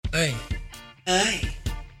Hi. Hi.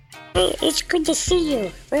 Hey, it's good to see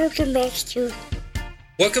you. Welcome back to...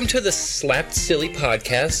 Welcome to the Slapped Silly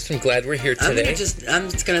podcast. I'm glad we're here today. I'm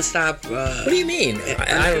just gonna stop. What do you mean? I'm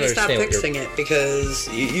I don't gonna stop understand fixing it because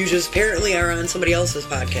you just apparently are on somebody else's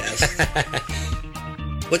podcast.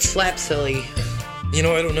 What's Slap Silly? You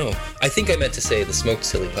know, I don't know. I think I meant to say the Smoked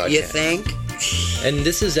Silly podcast. You think? And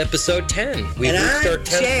this is episode 10. We've reached our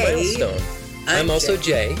 10th milestone. I'm also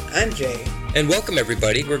Jay. I'm Jay. And welcome,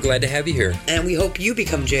 everybody. We're glad to have you here. And we hope you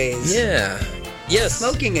become Jays. Yeah. Yes.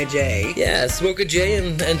 Smoking a J. Yeah, smoke a J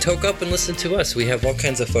and toke up and listen to us. We have all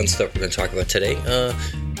kinds of fun stuff we're going to talk about today.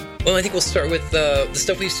 Well, I think we'll start with the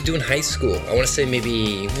stuff we used to do in high school. I want to say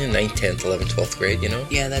maybe 9th, 10th, 11th, 12th grade, you know?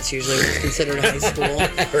 Yeah, that's usually what's considered high school.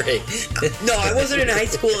 Right. No, I wasn't in high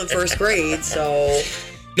school in first grade, so...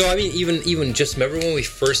 No, I mean, even just remember when we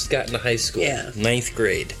first got into high school? Yeah. 9th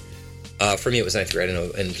grade. For me, it was 9th grade, I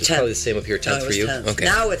know, and it's probably the same up here, 10th for you? 10th. Okay.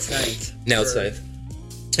 Now it's 9th. Now it's 9th.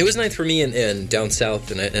 It was 9th for me and down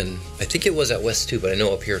south, and I think it was out west too, but I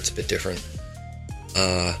know up here it's a bit different.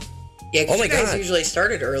 Yeah, because you guys usually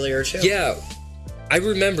started earlier too. Yeah. I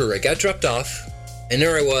remember I got dropped off, and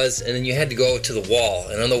there I was, and then you had to go to the wall,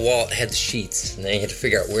 and on the wall it had the sheets, and then you had to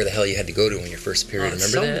figure out where the hell you had to go to in your first period. Remember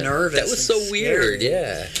so that? Nervous. That was so weird,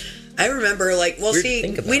 yeah. I remember,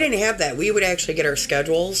 we didn't have that. We would actually get our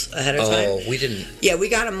schedules ahead of time. Oh, we didn't. Yeah, we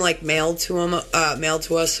got them mailed to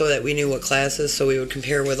us so that we knew what classes. So we would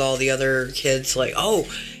compare with all the other kids. Like, oh,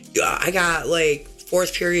 I got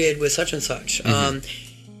fourth period with such and such. Mm-hmm.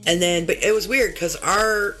 And then, but it was weird because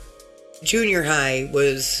our junior high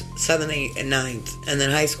was 7th, 8th, and 9th, and then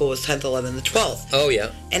high school was 10th, 11th, and 12th. Oh yeah.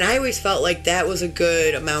 And I always felt like that was a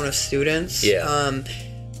good amount of students. Yeah.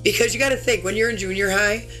 Because you got to think when you're in junior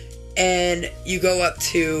high. And you go up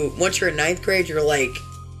to, once you're in 9th grade, you're like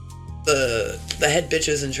the head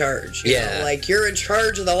bitches in charge. You know? Like you're in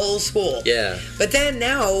charge of the whole school. Yeah. But then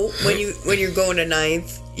now, when you're going to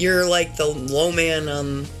 9th, you're like the low man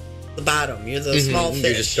on the bottom. You're the small fish.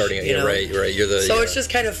 You're just starting out. You're right. You're the. So it's just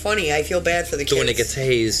kind of funny. I feel bad for the kids. The one that gets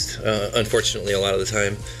hazed, unfortunately, a lot of the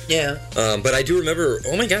time. Yeah. But I do remember,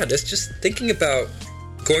 oh my God, that's just thinking about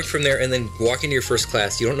going from there and then walking to your first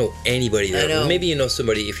class. You don't know anybody there. I know. Well, maybe you know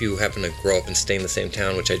somebody if you happen to grow up and stay in the same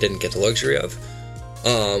town, which I didn't get the luxury of.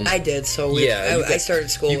 I did, so I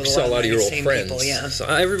started school with a lot of your old friends. People, yeah. So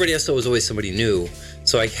everybody else was always somebody new.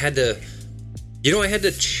 So I had to,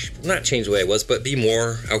 not change the way I was, but be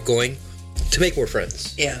more outgoing to make more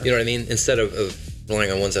friends. Yeah. You know what I mean? Instead of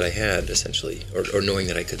relying on ones that I had, essentially, or knowing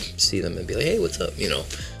that I could see them and be like, hey, what's up? You know,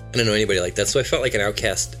 I didn't know anybody like that. So I felt like an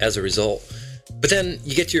outcast as a result. But then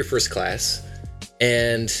you get to your first class,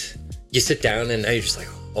 and you sit down, and now you're just like,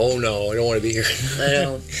 oh no, I don't want to be here. I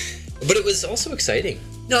know. But it was also exciting.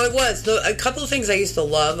 No, it was. A couple of things I used to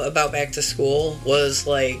love about back to school was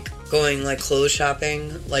going clothes shopping,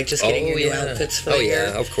 just getting your new outfits for the year.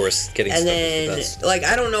 Oh yeah, of course, getting and stuff then is the best.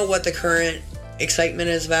 I don't know what the current excitement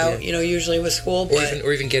is about, usually with school,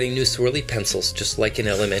 or even getting new swirly pencils, just like in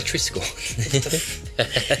elementary school.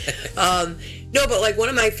 No, but one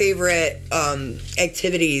of my favorite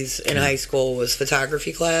activities in high school was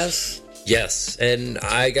photography class. Yes, and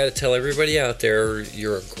I got to tell everybody out there,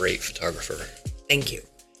 you're a great photographer. Thank you.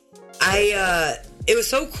 It was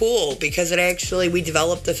so cool because we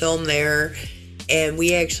developed the film there, and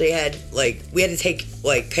we actually had we had to take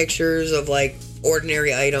pictures of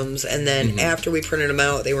ordinary items, and then after we printed them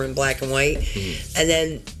out, they were in black and white, and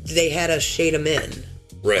then they had us shade them in.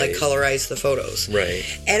 Right. Colorize the photos. Right.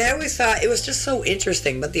 And I always thought it was just so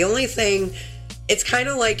interesting. But the only thing, it's kind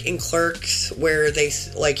of like in Clerks where they,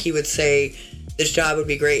 he would say, this job would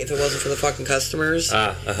be great if it wasn't for the fucking customers.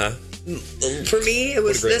 For me, it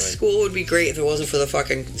was this school would be great if it wasn't for the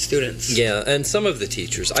fucking students. Yeah, and some of the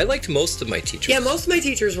teachers. I liked most of my teachers. Yeah, most of my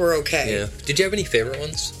teachers were okay. Yeah. Did you have any favorite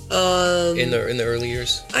ones? In the early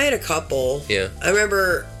years? I had a couple. Yeah. I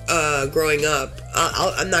remember growing up,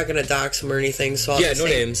 I'm not going to dox him or anything, so I'll just no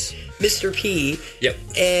say names. Mr. P. Yep.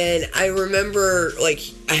 And I remember,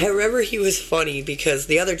 he was funny because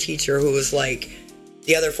the other teacher who was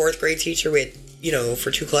the other fourth grade teacher we had, for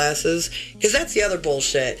 2 classes, because that's the other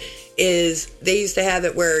bullshit, is they used to have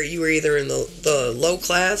it where you were either in the low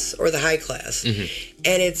class or the high class. Mm-hmm.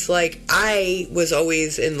 And it's I was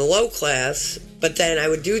always in the low class, but then I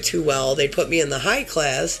would do too well. They'd put me in the high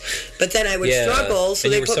class, but then I would struggle, so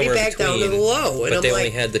they put me back down to the low. And but they only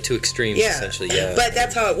had the 2 extremes, essentially. Yeah. But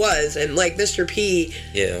that's how it was. And Mr. P,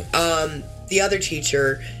 the other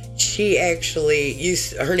teacher, she actually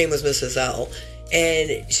her name was Mrs. L,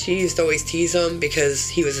 And she used to always tease him because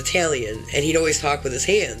he was Italian, and he'd always talk with his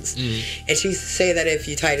hands. And she used to say that if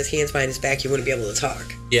you tied his hands behind his back, you wouldn't be able to talk.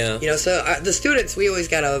 Yeah. You know, so the students, we always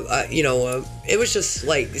got it was just,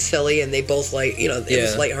 like, silly, and they both, like, you know, it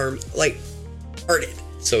was light-hearted.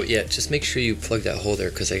 So, yeah, just make sure you plug that hole there,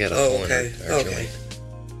 because I got a hole in our joint.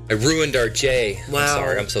 I ruined our J. Wow. I'm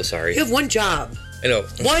sorry. I'm so sorry. You have one job. I know.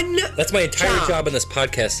 That's my entire job job on this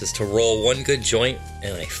podcast is to roll one good joint,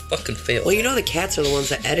 and I fucking failed. Well, you know the cats are the ones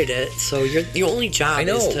that edit it, so your only job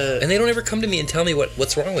is to... And they don't ever come to me and tell me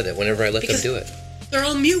what's wrong with it whenever I let them do it. They're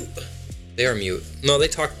all mute. They are mute. No, they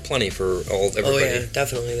talk plenty for everybody. Oh, yeah,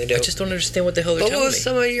 definitely they do. I just don't understand what the hell they're telling me. What was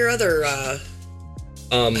some of your other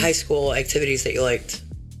high school activities that you liked?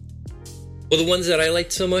 Well, the ones that I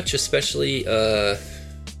liked so much, especially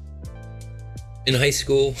in high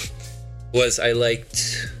school, was I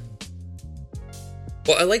liked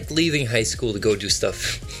leaving high school to go do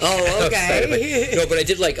stuff. Oh, okay. No, but I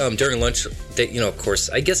did like during lunch, of course,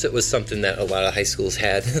 I guess it was something that a lot of high schools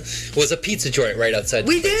had, was a pizza joint right outside.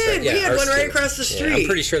 We did. Yeah, we had one right across the street. Yeah, I'm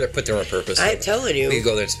pretty sure they're put there on purpose. I'm telling you. We could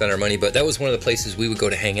go there and spend our money, but that was one of the places we would go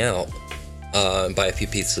to hang out and buy a few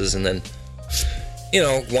pizzas and then,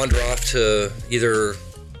 wander off to either...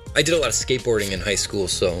 I did a lot of skateboarding in high school,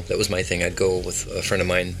 so that was my thing. I'd go with a friend of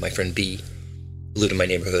mine, my friend B, who lived in my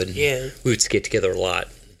neighborhood. Yeah. We would skate together a lot,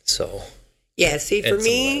 so... Yeah, see, for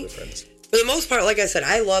me, for the most part, like I said,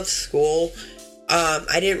 I loved school.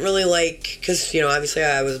 I didn't really like... Because, obviously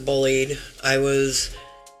I was bullied. I was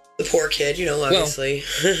the poor kid, obviously.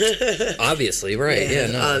 Well, obviously, right, yeah.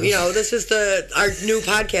 No. This is our new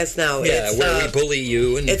podcast now. Yeah, it's, where we bully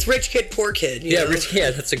you. And it's Rich Kid, Poor Kid. Yeah,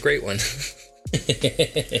 that's a great one.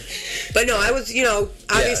 But no, I was,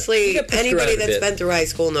 obviously, anybody that's been through high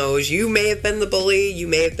school knows you may have been the bully, you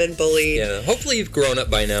may have been bullied. Yeah, hopefully you've grown up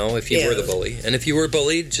by now if you were the bully. And if you were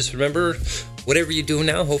bullied, just remember, whatever you do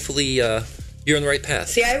now, hopefully you're on the right path.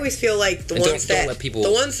 See, I always feel like the ones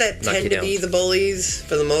that tend to be the bullies,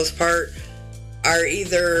 for the most part, are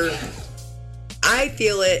either... I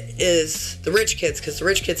feel it is the rich kids, because the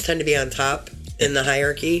rich kids tend to be on top in the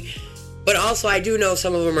hierarchy. But also, I do know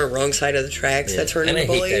some of them are wrong side of the tracks that turn into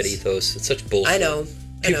bullies. And I hate that ethos. It's such bullshit. I know.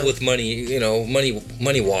 People with money,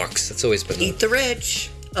 money walks. That's always been... Eat the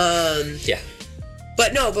rich. Yeah.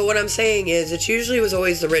 But what I'm saying is, it usually was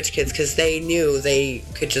always the rich kids, because they knew they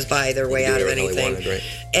could just buy their way out of anything. Right.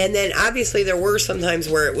 And then, obviously, there were some times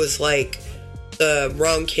where it was like the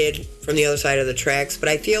wrong kid from the other side of the tracks. But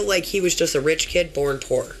I feel like he was just a rich kid born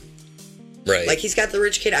poor. Right. Like, he's got the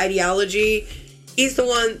rich kid ideology. He's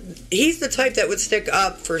the type that would stick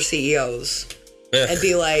up for CEOs and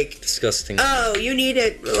be like... Disgusting. Oh, you need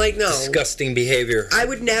it. Like, no. Disgusting behavior. I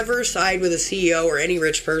would never side with a CEO or any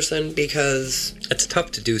rich person because... It's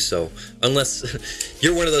tough to do so. Unless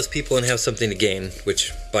you're one of those people and have something to gain,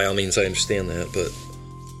 which, by all means, I understand that, but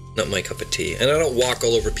not my cup of tea. And I don't walk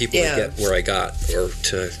all over people to get where I got or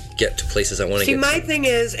to get to places I want to get to. See, my thing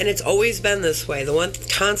is, and it's always been this way, the one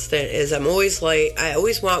constant is I'm always like, I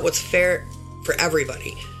always want what's fair... for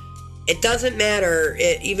everybody. It doesn't matter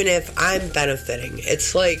even if I'm benefiting.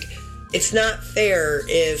 It's like, it's not fair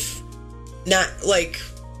if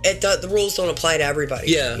the rules don't apply to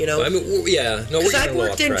everybody. Yeah. I mean, yeah. No, we're I've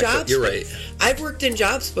worked in jobs. You're right. I've worked in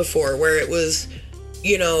jobs before where it was,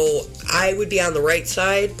 I would be on the right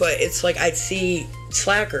side, but it's like I'd see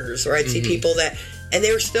slackers or I'd see people that... And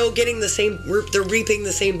they were still getting they're reaping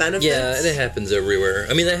the same benefits. Yeah, and it happens everywhere.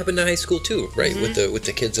 I mean, that happened in high school too, right? Mm-hmm. With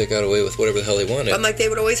the kids that got away with whatever the hell they wanted. But they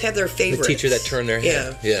would always have their favorites. The teacher that turned their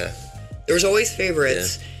head. Yeah. There was always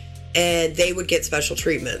favorites. Yeah. And they would get special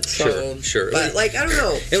treatment. So, sure. But, I don't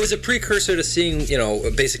know. It was a precursor to seeing,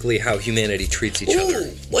 basically how humanity treats each other.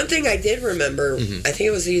 One thing I did remember, I think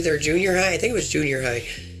it was either junior high. I think it was junior high.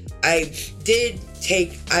 I did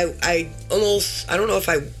take, I don't know if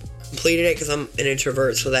I completed it because I'm an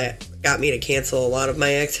introvert, so that got me to cancel a lot of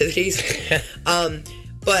my activities.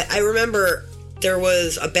 But I remember there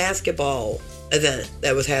was a basketball event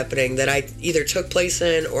that was happening that I either took place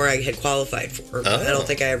in or I had qualified for. But I don't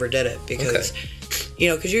think I ever did it because,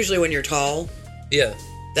 because usually when you're tall,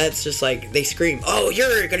 that's just like they scream, "Oh,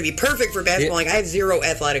 you're going to be perfect for basketball." Like I have zero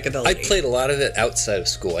athletic ability. I played a lot of it outside of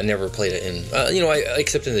school. I never played it in,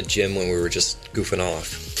 except in the gym when we were just goofing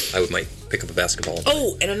off. I might pick up a basketball.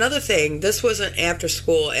 Oh, and another thing, this wasn't after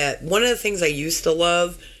school. One of the things I used to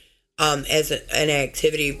love as an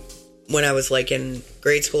activity when I was like in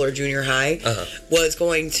grade school or junior high was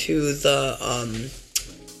going to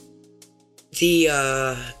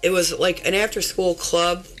it was like an after school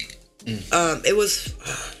club. It was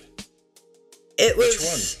Which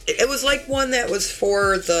one? It was like one that was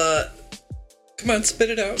for the... Come on, spit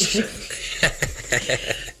it out.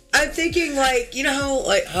 I'm thinking like, you know how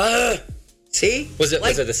like, see? Was it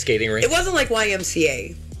like, the skating rink? It wasn't like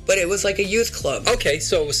YMCA, but it was like a youth club. Okay,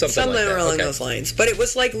 so it was something like that. Along those lines. But it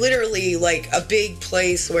was like literally like a big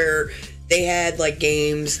place where they had like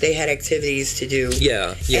games, they had activities to do.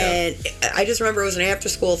 Yeah. And I just remember it was an after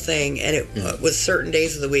school thing, and it was certain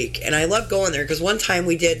days of the week. And I loved going there because one time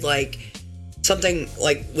we did like something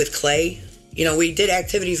like with clay. You know, we did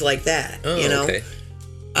activities like that. Oh, you know? Okay.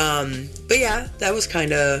 But yeah, that was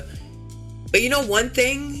kind of. But you know, one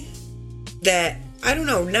thing that I don't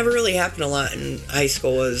know never really happened a lot in high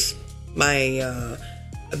school was my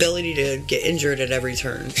ability to get injured at every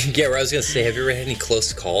turn. Yeah, I was gonna say, have you ever had any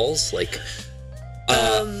close calls? Like,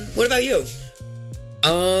 what about you?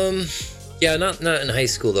 Yeah, not in high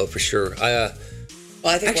school though, for sure. Well,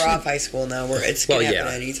 I think we're off high school now. It's gonna happen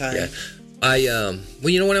at any time. Yeah. Well,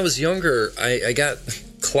 you know, when I was younger, I got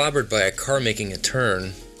clobbered by a car making a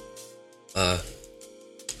turn.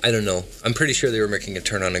 I don't know. I'm pretty sure they were making a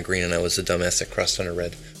turn on a green, and I was a dumbass that crossed on a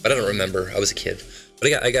red. But I don't remember. I was a kid.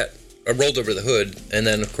 But I rolled over the hood, and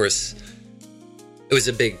then of course, it was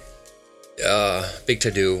a big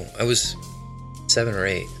to do. I was 7 or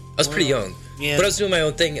 8. I was pretty young. Yeah. But I was doing my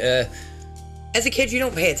own thing. As a kid, you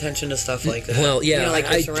don't pay attention to stuff like that. Well, yeah, you know, like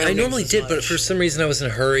I normally did, but for some reason I was in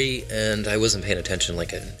a hurry and I wasn't paying attention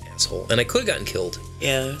like an asshole, and I could have gotten killed.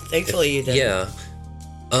 Yeah, thankfully you did. Yeah.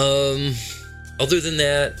 Other than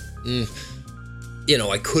that, you know,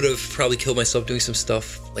 I could have probably killed myself doing some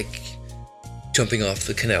stuff like jumping off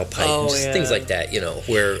the canal pipe, and just things like that. You know,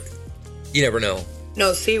 where you never know.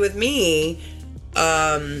 No, see, with me,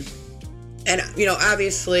 and you know,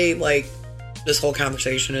 obviously, like. This whole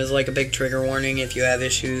conversation is like a big trigger warning if you have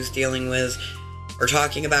issues dealing with or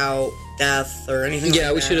talking about death or anything.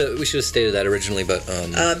 Yeah, like that. we should have stated that originally, but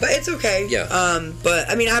it's okay. Yeah.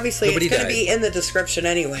 But I mean, obviously, Nobody it's going to died. be in the description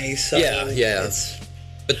anyway. So yeah.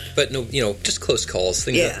 But no, you know, just close calls,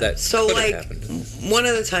 things like that. So could like have happened. one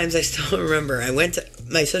of the times I still remember,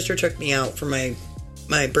 my sister took me out for my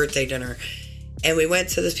birthday dinner. And we went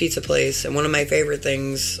to this pizza place, and one of my favorite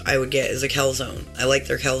things I would get is a calzone. I like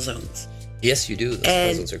their calzones. Yes, you do. Those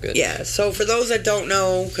calzones are good. Yeah. So for those that don't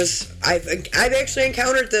know, because I've actually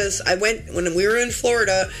encountered this. When we were in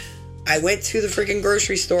Florida. I went to the freaking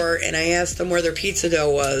grocery store and I asked them where their pizza dough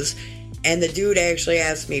was, and the dude actually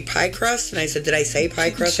asked me pie crust, and I said, "Did I say pie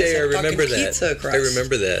crust?" I said, remember that. Pizza crust. I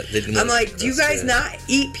remember that. I'm like, do you guys not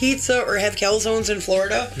eat pizza or have calzones in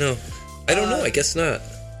Florida? No, I don't know. I guess not.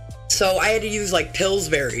 So I had to use like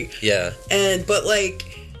Pillsbury. Yeah. But like.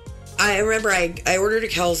 I remember I ordered a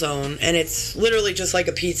calzone, and it's literally just like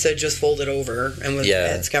a pizza just folded over, and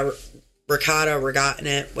it's got ricotta in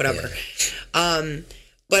it, whatever. Yeah.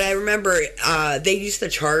 But I remember they used to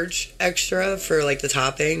charge extra for like the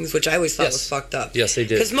toppings, which I always thought was fucked up. Yes, they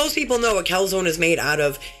did. Because most people know a calzone is made out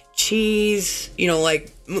of cheese, you know,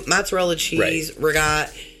 like mozzarella cheese,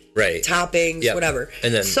 ricotta. Right. Toppings, whatever.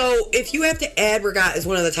 And then, so if you have to add ricotta as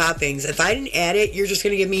one of the toppings, if I didn't add it, you're just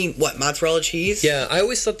going to give me, what, mozzarella cheese? Yeah, I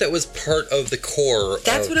always thought that was part of the core.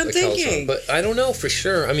 That's what I'm thinking. Calzone, but I don't know for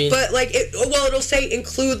sure. I mean... But, like, it'll say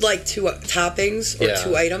include, like, 2 toppings or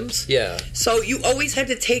 2 items. Yeah. So you always had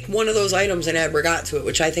to take one of those items and add ricotta to it,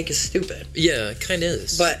 which I think is stupid. Yeah, it kind of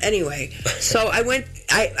is. But anyway, so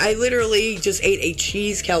I literally just ate a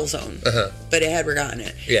cheese calzone, but it had ricotta in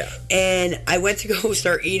it. Yeah. And I went to go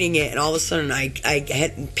start eating it, and all of a sudden I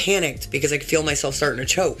had panicked because I could feel myself starting to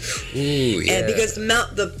choke. Ooh, yeah. And because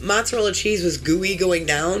the mozzarella cheese was gooey going going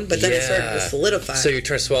down, but then it started to solidify. So you're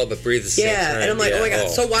trying to swallow but breathe at the same time. And I'm like, oh my God.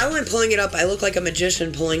 So while I'm pulling it up, I look like a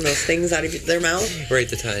magician pulling those things out of their mouth. Right,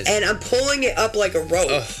 the ties. And I'm pulling it up like a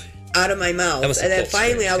rope. Out of my mouth. And then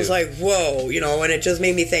finally I was like, whoa, you know, and it just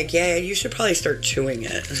made me think, you should probably start chewing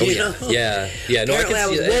it. You know? Yeah. No, apparently I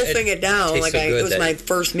was wolfing it down like it was my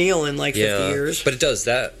first meal in like 50 years. But it does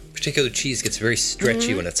that. Particular cheese gets very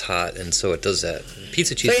stretchy when it's hot, and so it does that.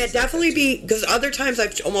 Pizza cheese. So definitely because other times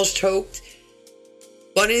I've almost choked,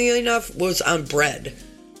 funnily enough, was on bread.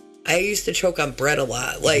 I used to choke on bread a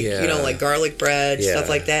lot. Like, you know, like garlic bread, stuff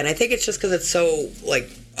like that. And I think it's just because it's so, like,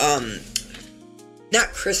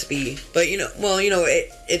 not crispy, but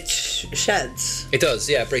it sheds. It does,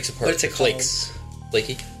 yeah. It breaks apart. What's it called?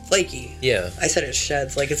 Flaky. Yeah. I said it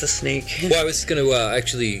sheds like it's a snake. Well, I was going to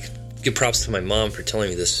actually give props to my mom for telling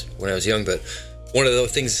me this when I was young, but one of the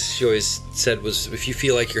things she always said was, if you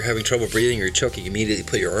feel like you're having trouble breathing or you're choking, immediately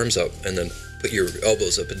put your arms up and then put your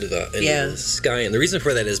elbows up into the sky. And the reason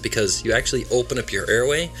for that is because you actually open up your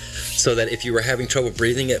airway so that if you were having trouble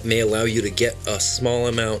breathing, it may allow you to get a small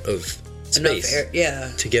amount of space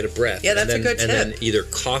to get a breath. Yeah, that's a good tip. And then either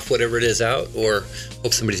cough whatever it is out or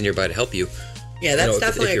hope somebody's nearby to help you. Yeah, that's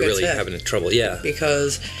definitely if a you're good really tip. having trouble. Yeah,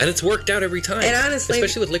 Because and it's worked out every time. And honestly,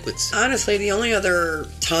 especially with liquids. Honestly, the only other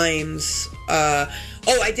times,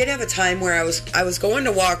 I did have a time where I was going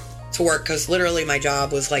to walk to work because literally my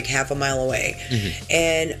job was like half a mile away,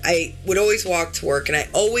 and I would always walk to work, and I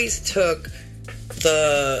always took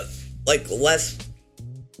the like less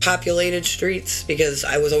populated streets because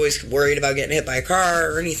I was always worried about getting hit by a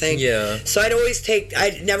car or anything. Yeah. So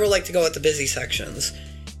I'd never like to go at the busy sections.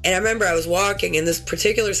 And I remember I was walking, and this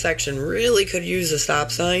particular section really could use a stop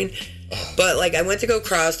sign. But, like, I went to go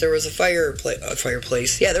cross. There was a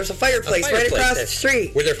fireplace. Yeah, there was a fireplace right across the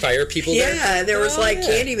street. Were there fire people there? Yeah, there was,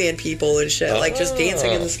 Candyman people and shit, like, just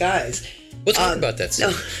dancing in the skies. We'll talk about that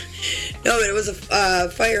soon. No, it was a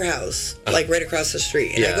firehouse, like, right across the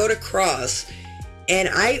street. And I go to cross, and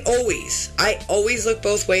I always look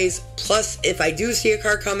both ways. Plus, if I do see a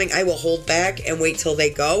car coming, I will hold back and wait till they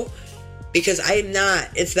go. Because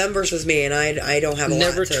it's them versus me, and I don't have a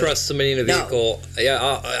Never lot to... trust somebody in a vehicle. No.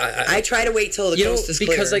 Yeah, I try to wait till the coast is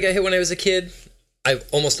clear. Because I got hit when I was a kid, I've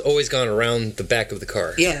almost always gone around the back of the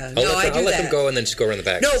car. Yeah, I'll let them go and then just go around the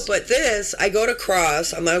back. No, but I go to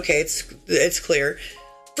cross, I'm like, okay, it's clear.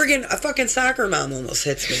 Friggin' a fucking soccer mom almost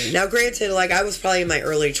hits me. Now, granted, like, I was probably in my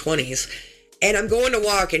early 20s, and I'm going to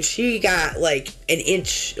walk, and she got, like, an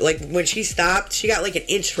inch. Like, when she stopped, she got, like, an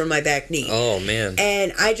inch from my back knee. Oh, man.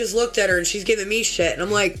 And I just looked at her, and she's giving me shit. And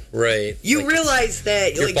I'm like, right. You realize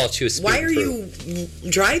that, your like, fault she was why are through. you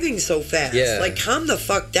driving so fast? Yeah. Like, calm the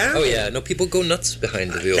fuck down. Oh, yeah. No, people go nuts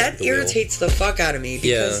behind the wheel. That irritates the fuck out of me.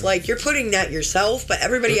 Because, like, you're putting that yourself, but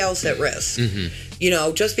everybody else at risk. You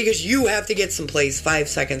know, just because you have to get someplace 5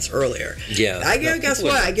 seconds earlier. Yeah. Guess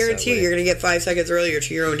what? I guarantee you're going to get 5 seconds earlier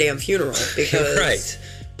to your own damn funeral. Because...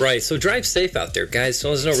 Right. So drive safe out there, guys. So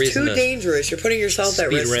there's no reason too dangerous. You're putting yourself at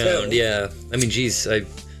risk around. too. Yeah. I mean, geez, I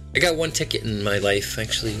got one ticket in my life.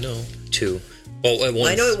 Actually, no, two. Well,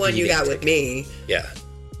 one. I know the one you got with me. Yeah.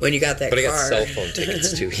 When you got that car. But I got cell phone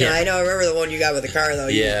tickets too. Yeah. I know. I remember the one you got with the car though.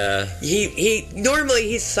 Yeah. He normally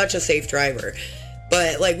he's such a safe driver.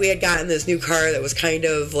 But, like, we had gotten this new car that was kind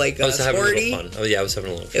of, like, sporty. Having a little fun. Oh, yeah, I was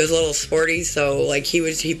having a little fun. It was a little sporty, so, like,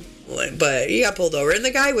 but he got pulled over. And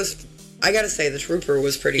the guy was, I gotta say, the trooper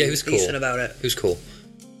was pretty decent about it. He was cool.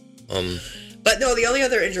 But, no, the only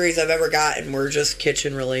other injuries I've ever gotten were just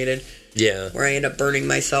kitchen-related. Yeah. Where I end up burning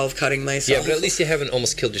myself, cutting myself. Yeah, but at least you haven't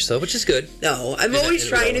almost killed yourself, which is good. No, I'm always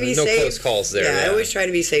trying to be safe. No close calls there. Yeah, I always try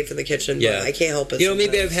to be safe in the kitchen, but I can't help it. You know,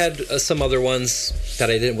 maybe I've had some other ones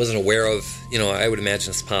that I wasn't aware of. You know, I would imagine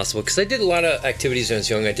it's possible. Because I did a lot of activities when I was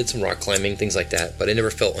young. I did some rock climbing, things like that. But I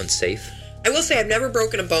never felt unsafe. I will say I've never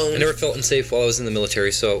broken a bone. I never felt unsafe while I was in the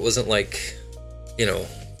military, so it wasn't like, you know,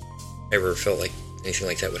 I ever felt like anything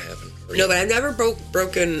like that would happen. No, but I've never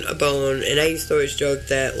broken a bone, and I used to always joke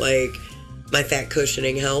that, like, my fat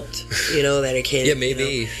cushioning helped, you know, that it can't. Yeah, maybe.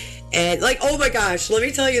 You know? And, like, oh my gosh, let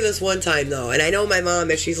me tell you this one time, though, and I know my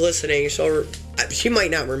mom, if she's listening, she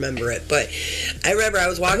might not remember it, but I remember I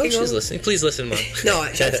was walking home. She's listening. Please listen, Mom. No, I'm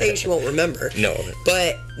not saying she won't remember. No.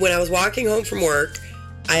 But when I was walking home from work,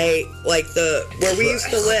 where we used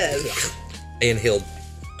to live.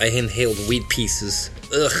 I inhaled weed pieces.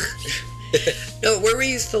 Ugh. No, where we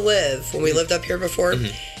used to live, when we lived up here before,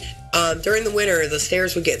 during the winter, the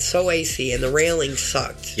stairs would get so icy and the railing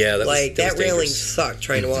sucked. Yeah, that railing sucked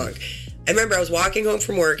trying to walk. I remember I was walking home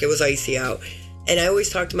from work, it was icy out, and I always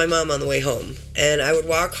talked to my mom on the way home. And I would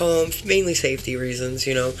walk home, mainly safety reasons,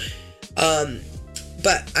 you know.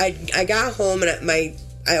 But I got home, and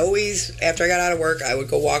I always, after I got out of work, I would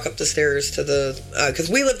go walk up the stairs to the, because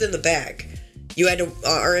we lived in the back. You had to,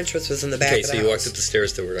 our entrance was in the back of the house. Okay, so you walked up the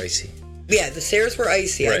stairs that were icy. Yeah, the stairs were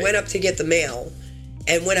icy. Right. I went up to get the mail.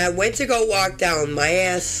 And when I went to go walk down, my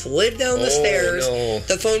ass slid down the stairs. No.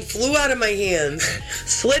 The phone flew out of my hands,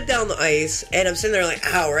 slid down the ice, and I'm sitting there like,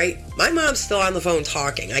 ow, right? My mom's still on the phone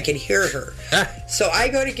talking. I can hear her. So I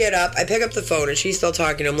go to get up. I pick up the phone, and she's still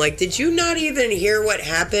talking. I'm like, did you not even hear what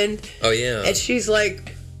happened? Oh, yeah. And she's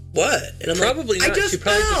like, what? And I'm probably like, not. I just she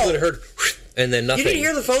probably just would have heard... And then nothing. You didn't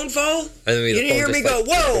hear the phone fall? You didn't hear me go,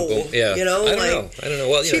 whoa! Boom, boom. Yeah. You know, I don't know.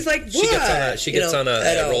 Well, she's like, what? She gets on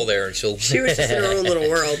a roll there, and she'll. She was just in her own little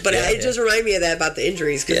world, but it just reminded me of that about the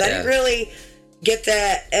injuries because I didn't really get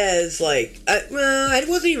that as like, I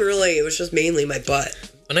wasn't even really. It was just mainly my butt.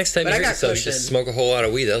 Well, next time you hurt yourself, just smoke a whole lot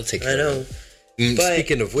of weed. That'll take care of it. But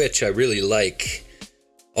speaking of which, I really like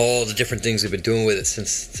all the different things we've been doing with it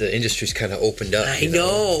since the industry's kind of opened up. I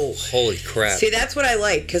know. Holy crap. See, that's what I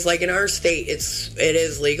like, because like in our state, it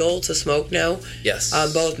is legal to smoke now. Yes.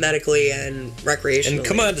 Both medically and recreationally. And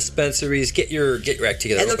come on, dispensaries, get your act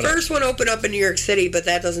together. And the first one opened up in New York City, but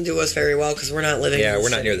that doesn't do us very well because we're not living in the we're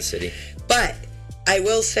city. not near the city. But I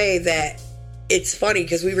will say that it's funny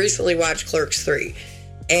because we recently watched Clerks 3,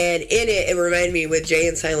 and in it reminded me with Jay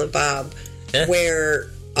and Silent Bob, where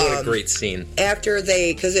what a great scene. After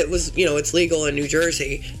because it was, it's legal in New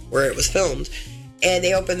Jersey where it was filmed, and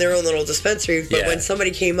they opened their own little dispensary, but when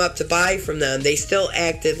somebody came up to buy from them, they still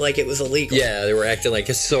acted like it was illegal. Yeah, they were acting like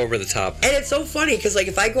it's so over the top. And it's so funny because, like,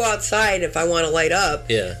 if I go outside, if I want to light up,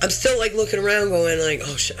 I'm still, like, looking around going, like,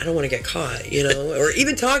 oh, shit, I don't want to get caught, or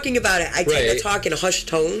even talking about it. I tend to talk in hushed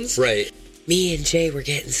tones. Right. Me and Jay were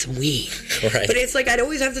getting some weed. Right. But it's like, I'd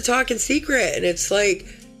always have to talk in secret, and it's like,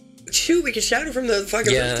 shoot, we can shout it from the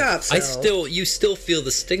fucking rooftops. You still feel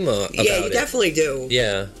the stigma about it. Yeah, you definitely do.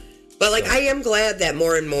 Yeah. But, like, I am glad that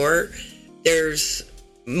more and more there's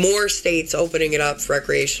more states opening it up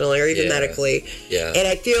recreationally or even medically. Yeah. And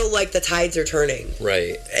I feel like the tides are turning.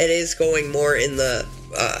 Right. It is going more in the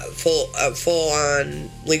full-on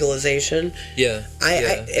legalization. Yeah.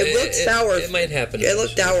 It looked sour. It might happen. It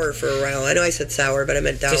looked dour for a while. I know I said sour, but I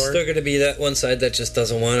meant dour. There's still going to be that one side that just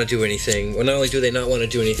doesn't want to do anything. Well, not only do they not want to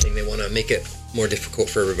do anything, they want to make it more difficult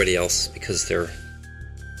for everybody else because they're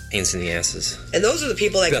pains in the asses. And those are the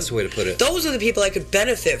people that that's the way to put it. Those are the people that could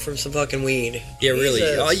benefit from some fucking weed. Yeah, really.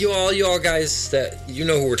 You all guys that you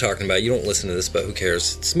know who we're talking about. You don't listen to this, but who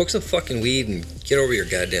cares? Smoke some fucking weed and get over your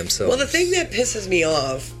goddamn self. Well, the thing that pisses me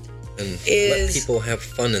off is let people have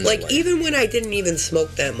fun in their life. Even when I didn't even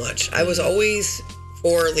smoke that much, I was always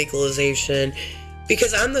for legalization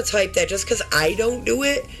because I'm the type that just because I don't do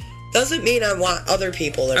it doesn't mean I want other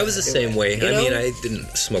people to. I was the same way. I mean, I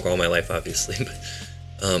didn't smoke all my life, obviously, but.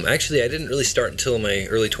 Actually, I didn't really start until my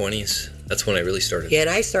early 20s. That's when I really started. Yeah, and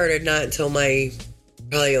I started not until my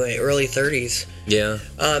early 30s. Yeah.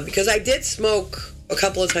 Because I did smoke a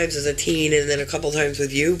couple of times as a teen and then a couple of times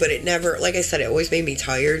with you, but it never, like I said, it always made me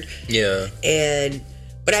tired. Yeah.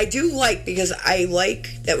 But I do because I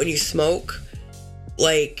like that when you smoke,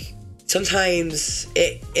 like, sometimes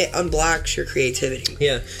it unblocks your creativity.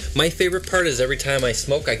 Yeah. My favorite part is every time I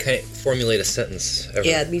smoke, I can't formulate a sentence ever.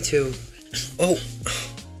 Yeah, me too. Oh.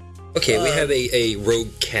 Okay, we have a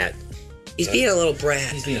rogue cat. He's being a little brat.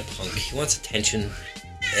 He's being a punk. He wants attention,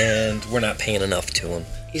 and we're not paying enough to him.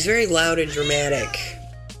 He's very loud and dramatic.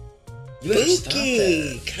 You better stop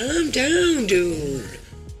that. Calm down, dude.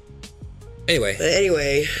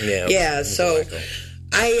 Anyway. Yeah, so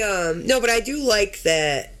but I do like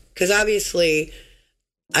that, because obviously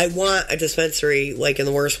I want a dispensary, like, in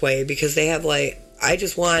the worst way, because they have, like, I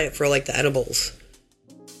just want it for, like, the edibles.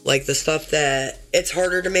 Like the stuff that it's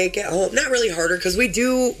harder to make at home. Not really harder because we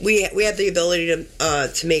have the ability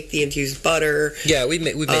to make the infused butter. Yeah, we've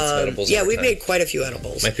made some edibles. Yeah, we've made quite a few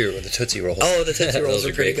edibles. My favorite were the Tootsie Rolls. Oh, the Tootsie Rolls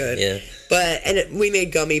are pretty good. Yeah, we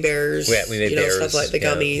made gummy bears. Yeah, we made bears. Stuff like the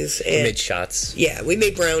gummies. And we made shots. Yeah, we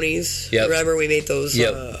made brownies. Yep. Remember, we made those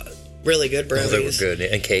really good brownies. Oh, they were good.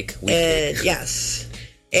 And cake. Cake. Yes.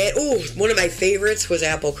 And one of my favorites was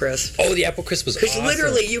apple crisp. Oh, the apple crisp was awesome. Because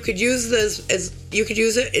literally, you could use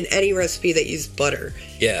it in any recipe that used butter.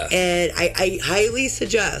 Yeah. And I highly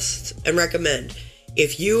suggest and recommend,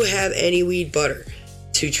 if you have any weed butter,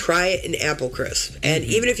 to try it in apple crisp. And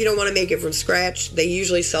even if you don't want to make it from scratch, they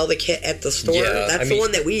usually sell the kit at the store. Yeah, That's the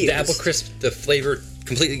one that we use. The apple crisp, the flavor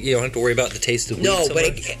completely. You don't have to worry about the taste of weed. No, so but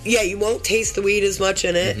much. You won't taste the weed as much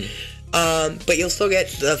in it. But you'll still get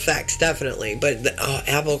the effects, definitely. But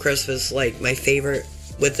apple crisp is like my favorite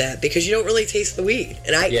with that, because you don't really taste the weed,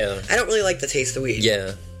 and I don't really like the taste of weed.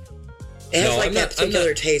 Yeah, it has that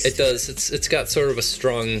particular taste. It does. It's got sort of a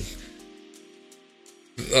strong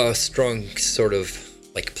sort of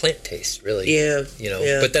like plant taste, really. Yeah,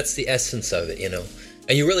 But that's the essence of it,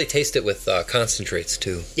 and you really taste it with concentrates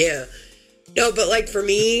too. Yeah. No, but like for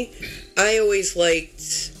me, I always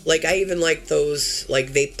liked, like, I even liked those like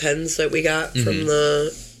vape pens that we got from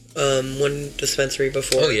the one dispensary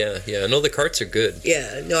before. Oh yeah. No, the carts are good.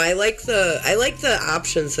 Yeah. No, I like the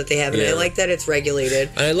options that they have, and I like that it's regulated.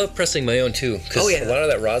 And I love pressing my own too, because a lot of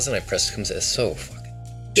that rosin I press comes as so fucking.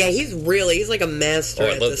 Yeah, he's like a master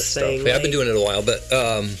at this thing. Yeah, I've been doing it a while, but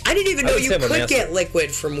I didn't even know you could get liquid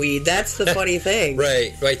from weed. That's the funny thing.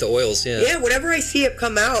 Right, the oils, yeah. Yeah, whenever I see it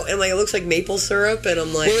come out and like it looks like maple syrup, and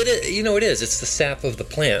I'm like, well, it is. It's the sap of the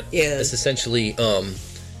plant. Yeah, it's essentially the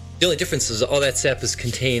only difference is all that sap is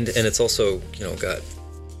contained, and it's also got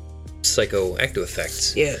psychoactive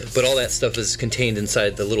effects. Yeah, but all that stuff is contained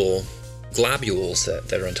inside the little globules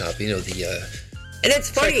that are on top. And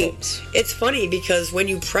it's funny. It's funny because when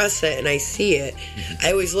you press it and I see it,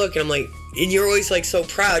 I always look and I'm like, and you're always like so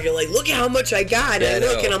proud. You're like, look at how much I got. And I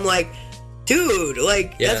look and I'm like, dude,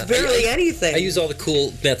 like that's barely anything. I use all the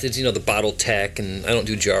cool methods, the bottle tech, and I don't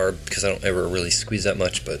do jar because I don't ever really squeeze that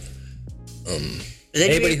much. But And then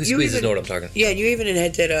Anybody who squeezes know what I'm talking. Yeah, you even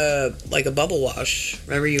did a bubble wash.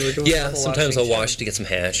 Remember you were doing bubble sometimes washing I'll wash to get some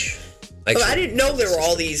hash. I didn't know there were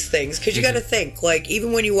all these things, because you got to think, like,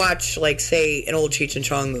 even when you watch, like, say, an old Cheech and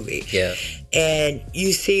Chong movie, and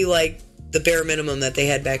you see, like, the bare minimum that they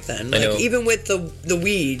had back then, like, even with the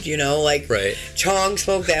weed, you know, like, Chong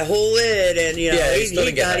smoked that whole lid, and, you know, he's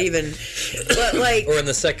not even, but, like... Or in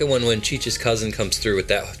the second one, when Cheech's cousin comes through with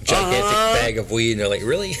that gigantic bag of weed, and they're like,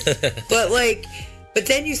 really? But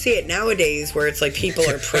then you see it nowadays, where it's like people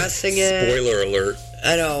are pressing it. Spoiler alert.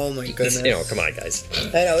 I know, oh my goodness. You know, come on, guys.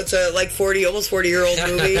 I know, it's a, like, almost 40-year-old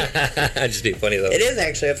movie. I'd just be funny, though. It is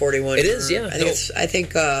actually a 41. It is, yeah. I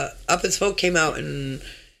think Up in Smoke came out in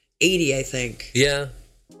 80, I think. Yeah.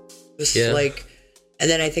 This is like, and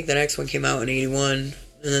then I think the next one came out in 81, and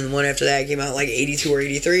then the one after that came out like 82 or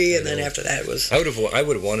 83, and then after that was... I would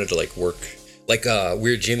have wanted to, like, work... Like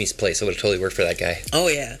Weird Jimmy's place, I would have totally worked for that guy. Oh,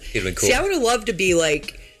 yeah. He'd been cool. See, I would have loved to be,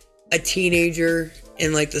 like, a teenager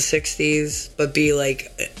in, like, the 60s, but be, like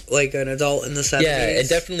an adult in the 70s. Yeah, and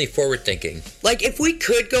definitely forward-thinking. Like, if we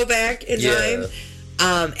could go back in time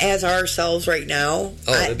as ourselves right now,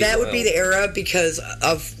 that would be the era, because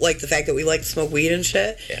of, like, the fact that we like to smoke weed and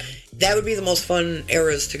shit. Yeah. That would be the most fun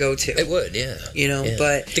eras to go to. It would, yeah. You know, I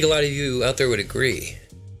but... think a lot of you out there would agree.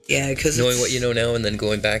 Yeah, because knowing what you know now, and then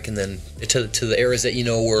going back, and then to the eras that you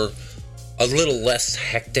know were a little less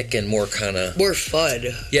hectic and more kind of more fun.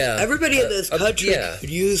 Yeah, everybody in this country could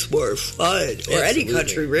use more fun, or any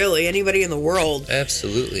country really, anybody in the world.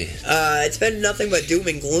 Absolutely. It's been nothing but doom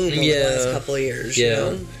and gloom over the last couple of years. Yeah.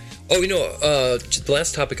 You know? Oh, the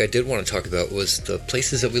last topic I did want to talk about was the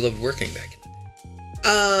places that we loved working back in.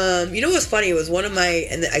 You know what's funny? It was one of my,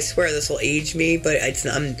 and I swear this will age me, but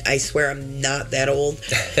I swear I'm not that old.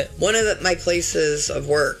 One of my places of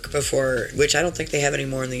work before, which I don't think they have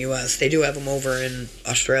anymore in the U.S., they do have them over in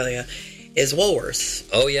Australia, is Woolworths.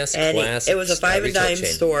 Oh, yes, and classic. It was a 5 and dime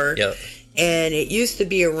store. Yep. And it used to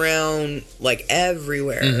be around, like,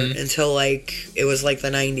 everywhere until, like, it was, like,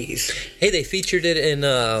 the 90s. Hey, they featured it in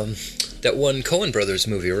that one Coen Brothers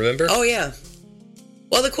movie, remember? Oh, yeah.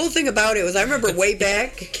 Well, the cool thing about it was, I remember way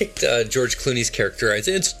back... Kicked George Clooney's character out and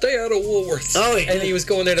said, stay out of Woolworths. Oh, yeah. And he was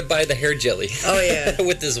going there to buy the hair jelly. Oh, yeah.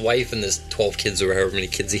 With his wife and his 12 kids or however many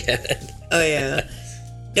kids he had. Oh, yeah.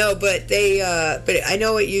 No, but but I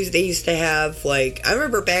know they used to have, like... I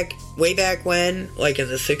remember way back when, like in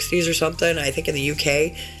the 60s or something, I think in the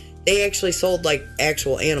UK, they actually sold, like,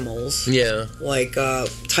 actual animals. Yeah. Like,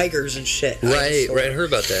 tigers and shit. Right, I heard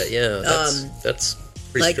about that, yeah. That's...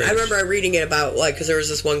 Like, strange. I remember reading it about, like, because there was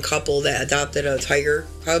this one couple that adopted a tiger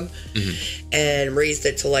cub and raised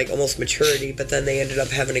it to, like, almost maturity, but then they ended up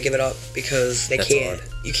having to give it up because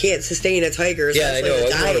you can't sustain a tiger. Yeah, I know. I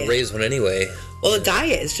wouldn't want to raise one anyway. Well, the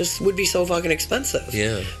diet would be so fucking expensive.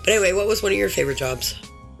 Yeah. But anyway, what was one of your favorite jobs?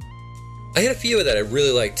 I had a few that I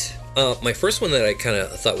really liked. My first one that I kind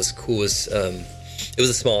of thought was cool was, it was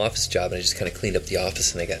a small office job, and I just kind of cleaned up the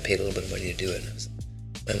office, and I got paid a little bit of money to do it. It was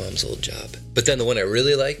my mom's old job. But then the one I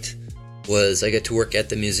really liked was I got to work at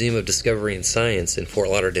the Museum of Discovery and Science in Fort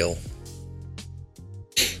Lauderdale,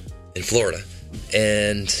 in Florida,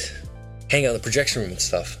 and hang out in the projection room and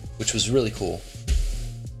stuff, which was really cool.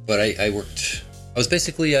 But I was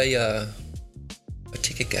basically a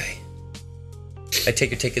ticket guy. I'd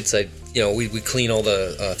take your tickets, we clean all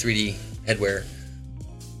the 3D headwear.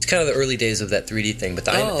 It's kind of the early days of that 3D thing, but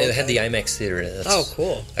it had the IMAX theater in it.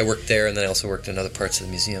 Cool. I worked there, and then I also worked in other parts of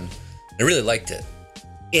the museum. I really liked it.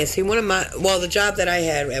 Yeah, see, the job that I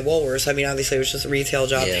had at Woolworths, I mean, obviously it was just a retail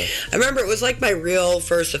job. Yeah. I remember it was like my real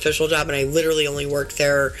first official job, and I literally only worked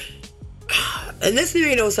there, and this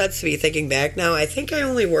made no sense to me thinking back now. I think I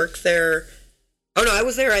only worked there, I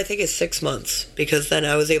was there, I think it's 6 months, because then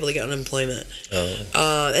I was able to get unemployment.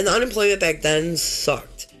 Oh. And the unemployment back then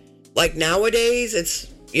sucked. Like, nowadays, it's,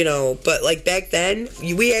 but, like, back then,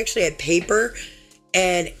 we actually had paper,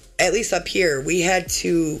 and at least up here, we had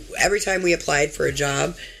to, every time we applied for a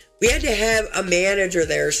job, we had to have a manager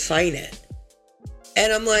there sign it.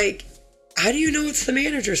 And I'm like, how do you know it's the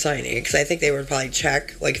manager signing it? Because I think they would probably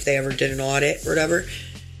check, like, if they ever did an audit or whatever.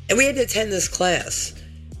 And we had to attend this class.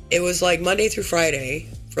 It was, like, Monday through Friday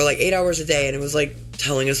for, like, 8 hours a day, and it was, like,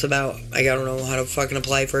 telling us about, like, I don't know how to fucking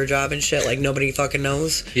apply for a job and shit, like, nobody fucking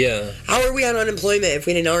knows. Yeah. How are we on unemployment if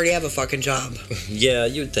we didn't already have a fucking job? Yeah,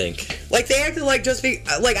 you'd think. Like, they acted like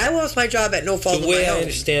I lost my job at no fault of my own. The way I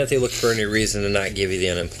understand it, they look for any reason to not give you the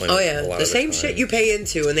unemployment. Oh, yeah. The same shit you pay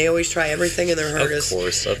into, and they always try everything in their hardest. Of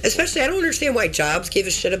course. Especially, I don't understand why jobs give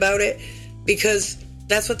a shit about it, because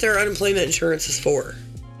that's what their unemployment insurance is for.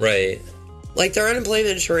 Right. Like, their unemployment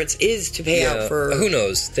insurance is to pay out for... Who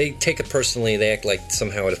knows? They take it personally. They act like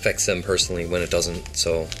somehow it affects them personally when it doesn't.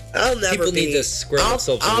 So I'll never people be... need to square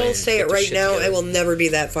themselves away I'll and say get it their right shit now. together. I will never be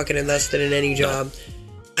that fucking invested in any job.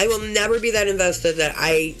 I will never be that invested that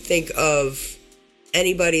I think of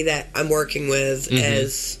anybody that I'm working with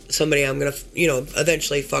as somebody I'm going to,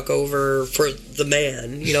 eventually fuck over for the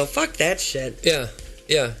man. Fuck that shit.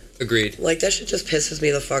 Yeah. Agreed. Like, that shit just pisses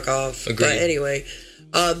me the fuck off. Agreed. But anyway...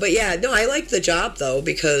 but yeah, no, I liked the job though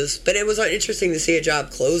but it was interesting to see a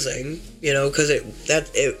job closing, because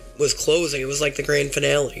it was closing. It was like the grand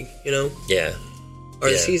finale, Yeah. or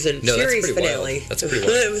the season series finale. Wild. That's pretty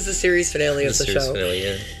wild. It was the series finale of the show. Finale,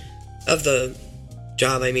 yeah. Of the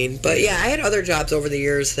job, I mean. But yeah, I had other jobs over the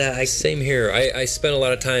years that Same here. I spent a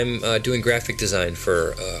lot of time doing graphic design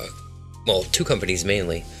for, two companies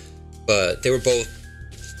mainly, but they were both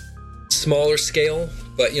smaller scale.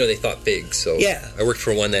 But, they thought big, so yeah. I worked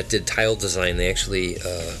for one that did tile design. They actually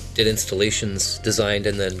did installations, designed,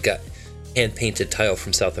 and then got hand-painted tile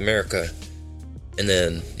from South America. And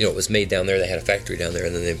then, it was made down there. They had a factory down there,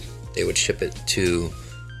 and then they would ship it to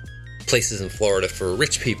places in Florida for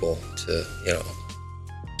rich people to,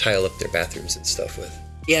 tile up their bathrooms and stuff with.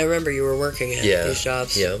 Yeah, I remember you were working at these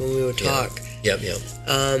jobs when we would talk. Yep.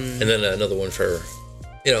 And then another one for,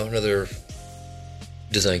 another...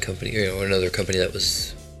 design company, another company that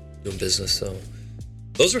was doing business. So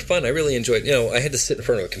those were fun. I really enjoyed. I had to sit in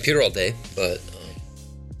front of a computer all day, but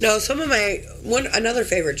no. Some of another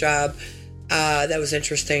favorite job that was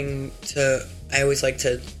interesting I always like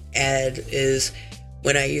to add is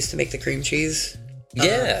when I used to make the cream cheese.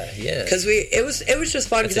 Yeah. Because it was just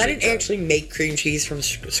fun because I didn't actually make cream cheese from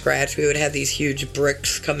scratch. We would have these huge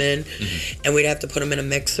bricks come in, and we'd have to put them in a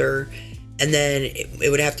mixer. And then it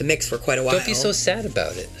would have to mix for quite a while. Don't be so sad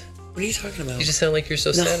about it. What are you talking about? You just sound like you're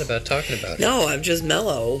so sad about talking about it. No, I'm just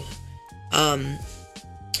mellow.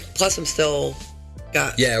 Plus, I'm still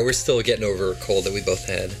got... Yeah, we're still getting over a cold that we both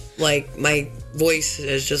had. Like, my voice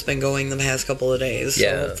has just been going the past couple of days.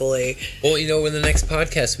 So hopefully... Well, in the next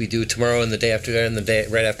podcast we do tomorrow and the day after that and the day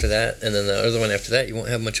right after that, and then the other one after that, you won't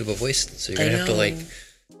have much of a voice. So you're going to have to,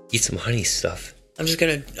 eat some honey stuff. I'm just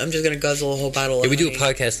gonna guzzle a whole bottle of honey. We do a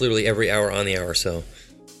podcast literally every hour on the hour, so...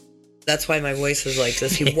 That's why my voice is like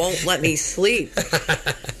this. He won't let me sleep.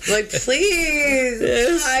 Like,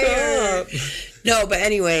 please, stop. No, but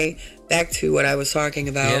anyway, back to what I was talking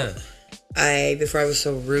about. Yeah. Before I was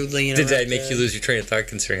so rudely interrupted. Did that make you lose your train of thought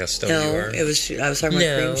considering how stoned you are? I was talking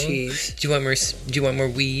about cream cheese. Do you want more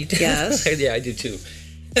weed? Yes. Yeah, I do too.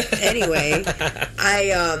 Anyway,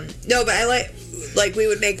 I like we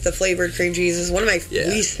would make the flavored cream cheeses. One of my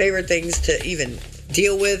least favorite things to even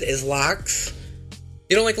deal with is lox.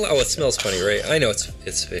 You don't like lox? Oh, it smells funny, right? I know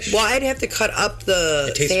it's fish. Well, I'd have to cut up the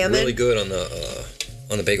it tastes salmon. Really good on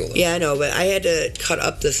the bagel, though. Yeah, I know, but I had to cut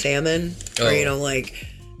up the salmon, or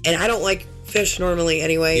and I don't like fish normally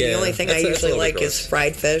anyway. The only thing I usually like is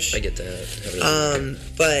fried fish. I get that.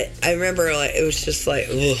 But I remember it was just like,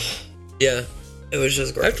 ugh. Yeah. It was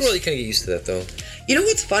just gross. After all, you kind of get used to that, though. You know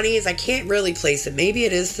what's funny is I can't really place it. Maybe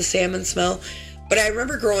it is the salmon smell. But I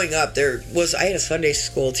remember growing up, I had a Sunday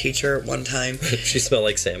school teacher at one time. She smelled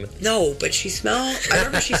like salmon? No, but I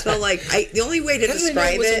remember she smelled like, the only way to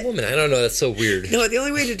describe it. A woman? I don't know, that's so weird. No, the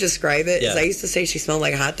only way to describe it is I used to say she smelled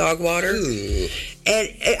like hot dog water. Ooh. And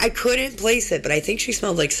I couldn't place it, but I think she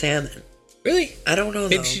smelled like salmon. Really? I don't know,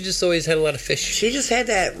 Maybe she just always had a lot of fish. She just had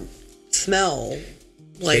that smell.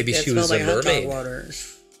 Like, maybe she smelled was like a hot mermaid. dog water.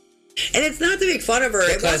 And it's not to make fun of her.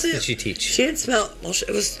 What class did she teach? She didn't smell... Well,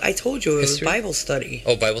 it was... I told you, it was Bible study.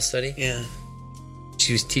 Oh, Bible study? Yeah.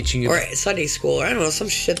 She was teaching you... Or Sunday school, or I don't know, some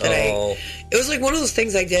shit that It was like one of those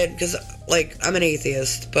things I did, because, I'm an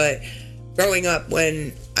atheist, but growing up,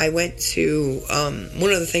 when I went to...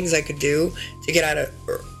 one of the things I could do to get out of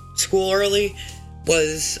school early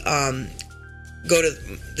was... go to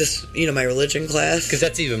this, my religion class. Because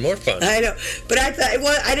that's even more fun. I know. But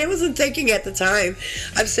I wasn't thinking at the time.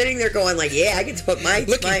 I'm sitting there going I get to put my...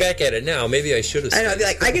 Looking back at it now, maybe I should have... I know, I'd be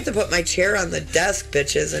like, I get to put my chair on the desk,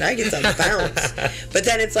 bitches, and I get to bounce. But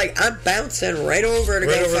then it's like, I'm bouncing right over to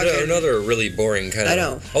to another really boring kind of... I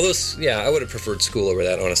know. Although, I would have preferred school over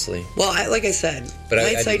that, honestly. Well, like I said,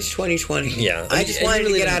 hindsight's 2020. Yeah. I just wanted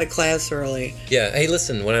to get out of class early. Yeah. Hey,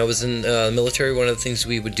 listen, when I was in the military, one of the things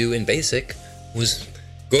we would do in basic was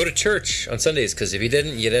go to church on Sundays, because if you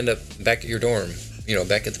didn't, you'd end up back at your dorm,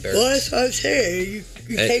 back at the barracks. Well, that's what I'm saying.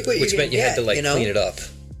 You take what you Which meant you had to, clean it up.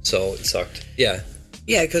 So it sucked. Yeah.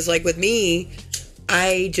 Yeah, because, with me,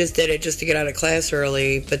 I just did it just to get out of class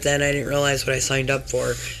early, but then I didn't realize what I signed up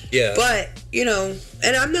for. Yeah. But,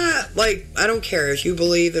 and I'm not, I don't care if you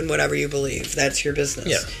believe in whatever you believe. That's your business.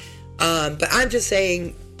 Yeah. But I'm just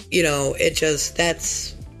saying, you know,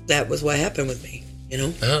 that was what happened with me, you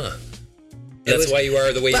know? That's why you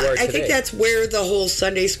are the way you are today. I think that's where the whole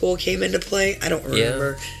Sunday school came into play. I don't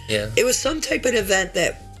remember. Yeah. It was some type of event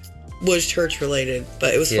that was church related,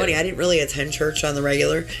 but it was funny. I didn't really attend church on the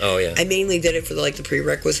regular. Oh, yeah. I mainly did it for the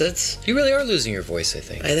prerequisites. You really are losing your voice, I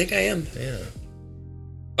think. I think I am. Yeah.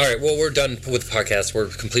 All right, well, we're done with the podcast. We're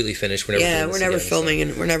completely finished. We're never filming,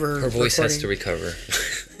 and we're never Her voice recording. has to recover.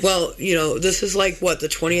 Well, you know, this is the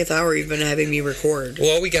 20th hour you've been having me record.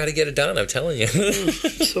 Well, we got to get it done, I'm telling you. I'm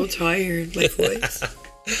so tired. My voice.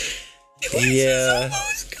 Yeah.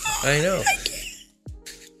 I know.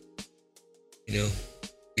 You know,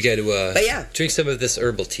 you got to drink some of this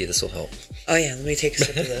herbal tea. This will help. Oh, yeah, let me take a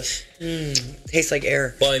sip of this. Tastes like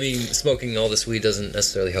air. Well, I mean, smoking all this weed doesn't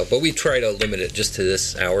necessarily help, but we try to limit it just to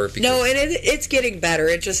this hour. Because... No, and it's getting better.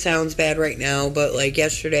 It just sounds bad right now, but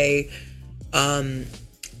yesterday, you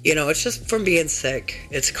know, it's just from being sick.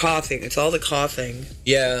 It's coughing. It's all the coughing.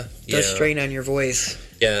 Yeah. The strain on your voice.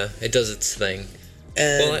 Yeah, it does its thing.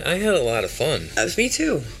 And well, I had a lot of fun. Me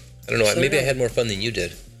too. I don't know. Maybe I had more fun than you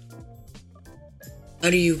did. How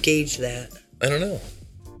do you gauge that? I don't know.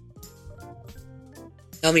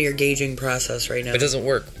 Tell me your gauging process right now. It doesn't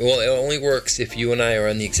work. Well, it only works if you and I are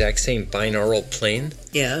on the exact same binaural plane.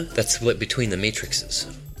 Yeah. That's split between the matrices.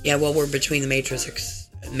 Yeah, well, we're between the matrices.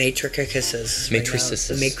 Matrices. Right the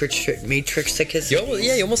matrixes.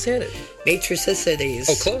 You almost had it. Matricities.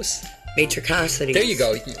 Oh, close. Matricosities. There you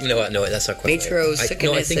go. You know what? No, that's not quite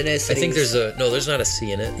Matrosynchronicities. I think there's not a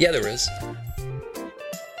C in it. Yeah, there is.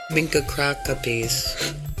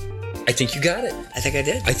 Minkacrocopes. I think you got it. I think I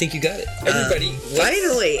did. I think you got it. Everybody.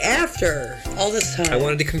 Finally, after all this time. I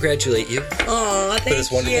wanted to congratulate you. Oh, thank you. For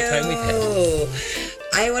this wonderful time we've had.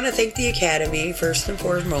 I want to thank the Academy, first and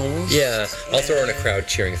foremost. Yeah, I'll throw in a crowd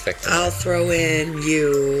cheering effect. I'll throw in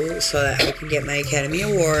you so that I can get my Academy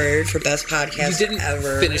Award for Best Podcast ever. You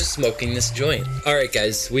didn't finish smoking this joint. All right,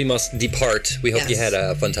 guys, we must depart. We hope you had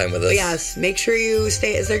a fun time with us. Yes, make sure you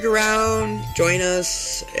stick around, join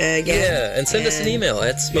us again. Yeah, and send us an email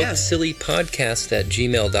at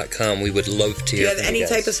smokesillypodcast@gmail.com. We would love to hear from you. Do you have any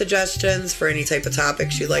type of suggestions for any type of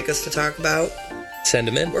topics you'd like us to talk about? Send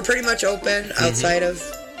them in. We're pretty much open outside of,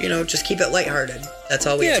 just keep it lighthearted. That's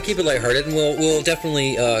all we do. Keep it lighthearted, and we'll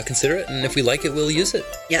definitely consider it, and if we like it, we'll use it.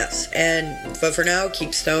 Yes, but for now,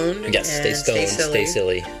 keep stoned. Yes, stay stoned, stay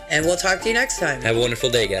silly. And we'll talk to you next time. Have a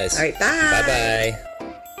wonderful day, guys. All right, bye. Bye-bye.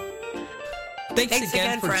 Thanks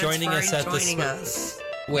again for joining us at this...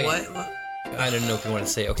 Wait, what? I don't know if you want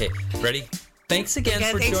to say. Okay, ready? Thanks again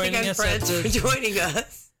for joining us at this... for joining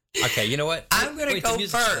us. Okay, you know what? I'm going to go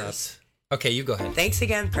first. Okay, you go ahead. Thanks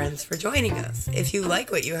again, friends, for joining us. If you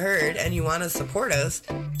like what you heard and you want to support us,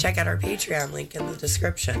 check out our Patreon link in the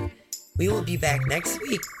description. We will be back next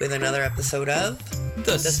week with another episode of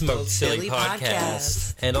The Smoked Silly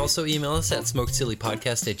Podcast. And also email us at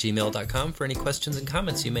smokedsillypodcast@gmail.com for any questions and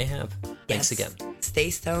comments you may have. Thanks again.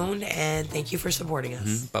 Stay stoned, and thank you for supporting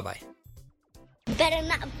us. Bye-bye. Better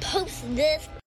not post this.